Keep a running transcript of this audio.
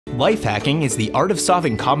Life hacking is the art of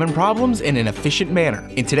solving common problems in an efficient manner.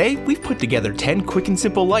 And today, we've put together 10 quick and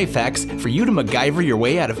simple life hacks for you to MacGyver your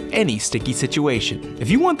way out of any sticky situation. If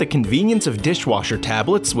you want the convenience of dishwasher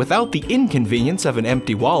tablets without the inconvenience of an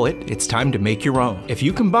empty wallet, it's time to make your own. If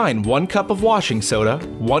you combine 1 cup of washing soda,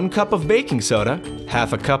 1 cup of baking soda,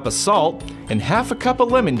 half a cup of salt, and half a cup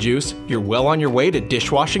of lemon juice, you're well on your way to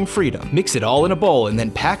dishwashing freedom. Mix it all in a bowl and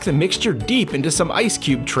then pack the mixture deep into some ice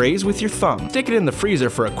cube trays with your thumb. Stick it in the freezer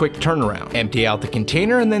for a quick turnaround. Empty out the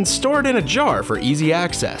container and then store it in a jar for easy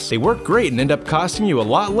access. They work great and end up costing you a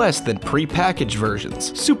lot less than pre-packaged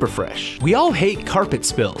versions. Super fresh. We all hate carpet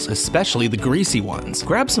spills, especially the greasy ones.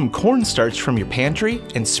 Grab some cornstarch from your pantry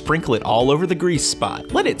and sprinkle it all over the grease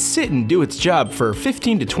spot. Let it sit and do its job for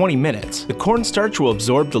 15 to 20 minutes. The cornstarch will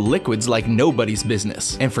absorb the liquids like nobody's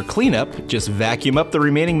business. And for cleanup, just vacuum up the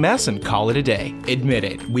remaining mess and call it a day. Admit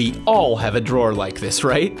it, we all have a drawer like this,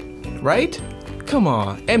 right? Right? Come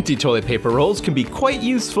on, empty toilet paper rolls can be quite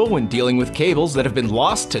useful when dealing with cables that have been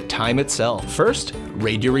lost to time itself. First,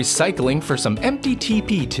 raid your recycling for some empty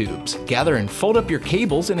TP tubes. Gather and fold up your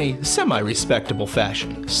cables in a semi-respectable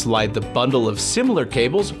fashion. Slide the bundle of similar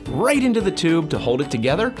cables right into the tube to hold it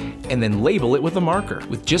together, and then label it with a marker.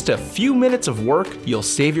 With just a few minutes of work, you'll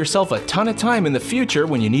save yourself a ton of time in the future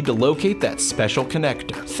when you need to locate that special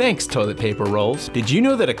connector. Thanks, toilet paper rolls. Did you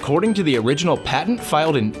know that according to the original patent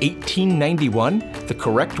filed in 1891, the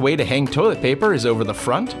correct way to hang toilet paper is over the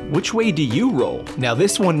front? Which way do you roll? Now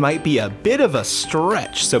this one might be a bit of a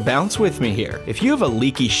stretch, so bounce with me here. If you have a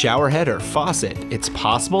leaky shower head or faucet, it's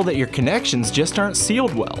possible that your connections just aren't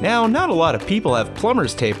sealed well. Now, not a lot of people have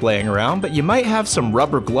plumber's tape laying around, but you might have some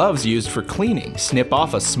rubber gloves used for cleaning. Snip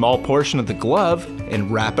off a small portion of the glove and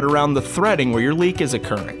wrap it around the threading where your leak is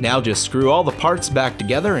occurring. Now just screw all the parts back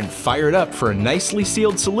together and fire it up for a nicely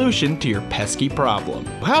sealed solution to your pesky problem.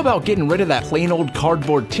 How about getting rid of that plain old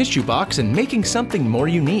cardboard tissue box and making something more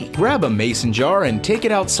unique? Grab a mason jar and take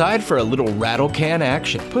it outside for a little rattle can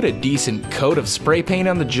action. Put a decent coat of spray paint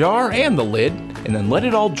on the jar and the lid, and then let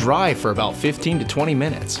it all dry for about 15 to 20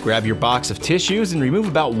 minutes. Grab your box of tissues and remove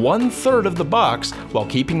about 1/3 of the box while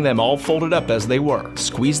keeping them all folded up as they were.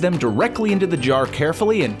 Squeeze them directly into the jar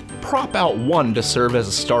carefully and prop out one to serve as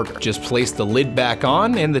a starter. Just place the lid back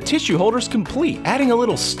on and the tissue holder's complete, adding a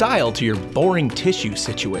little style to your boring tissue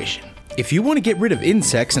situation. If you want to get rid of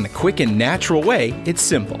insects in a quick and natural way, it's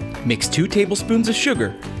simple. Mix 2 tablespoons of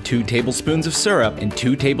sugar, 2 tablespoons of syrup, and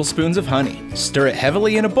 2 tablespoons of honey. Stir it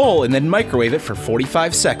heavily in a bowl and then microwave it for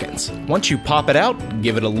 45 seconds. Once you pop it out,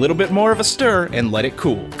 give it a little bit more of a stir and let it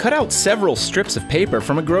cool. Cut out several strips of paper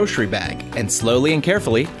from a grocery bag and slowly and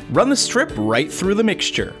carefully run the strip right through the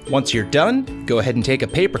mixture. Once you're done, go ahead and take a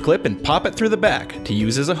paper clip and pop it through the back to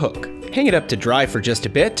use as a hook. Hang it up to dry for just a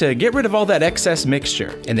bit to get rid of all that excess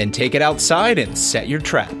mixture, and then take it outside and set your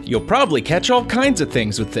trap. You'll probably catch all kinds of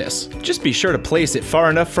things with this. Just be sure to place it far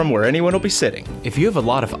enough from where anyone will be sitting. If you have a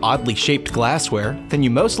lot of oddly shaped glassware, then you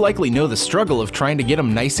most likely know the struggle of trying to get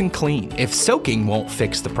them nice and clean. If soaking won't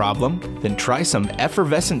fix the problem, then try some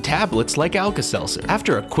effervescent tablets like Alka-Seltzer.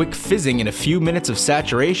 After a quick fizzing and a few minutes of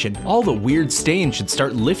saturation, all the weird stains should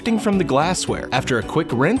start lifting from the glassware. After a quick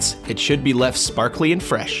rinse, it should be left sparkly and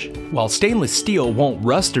fresh. While stainless steel won't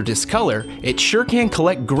rust or discolor, it sure can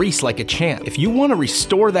collect grease like a champ. If you want to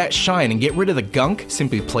restore that shine and get rid of the gunk,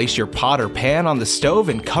 simply place your pot or pan on the stove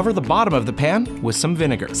and cover the bottom of the pan with some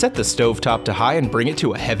vinegar. Set the stove top to high and bring it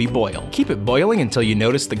to a heavy boil. Keep it boiling until you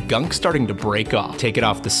notice the gunk starting to break off. Take it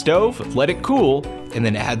off the stove, let it cool, and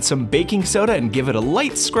then add some baking soda and give it a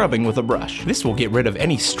light scrubbing with a brush. This will get rid of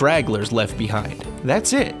any stragglers left behind.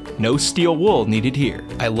 That's it. No steel wool needed here.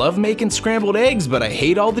 I love making scrambled eggs, but I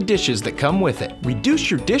hate all the dishes that come with it. Reduce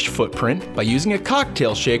your dish footprint by using a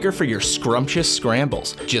cocktail shaker for your scrumptious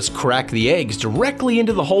scrambles. Just crack the eggs directly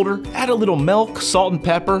into the holder, add a little milk, salt and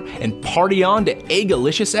pepper, and party on to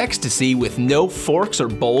eggalicious ecstasy with no forks or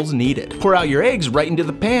bowls needed. Pour out your eggs right into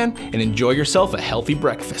the pan and enjoy yourself a healthy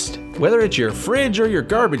breakfast. Whether it's your fridge or your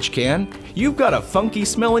garbage can, you've got a funky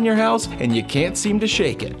smell in your house and you can't seem to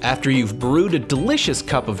shake it. After you've brewed a delicious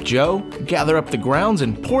cup of joe, gather up the grounds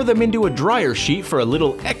and pour them into a dryer sheet for a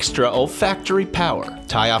little extra olfactory power.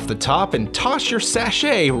 Tie off the top and toss your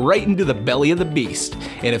sachet right into the belly of the beast.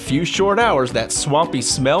 In a few short hours, that swampy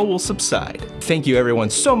smell will subside. Thank you everyone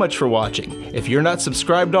so much for watching. If you're not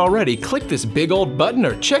subscribed already, click this big old button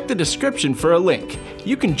or check the description for a link.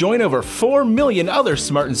 You can join over 4 million other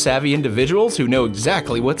smart and savvy individuals who know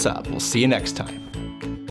exactly what's up. We'll see you next time.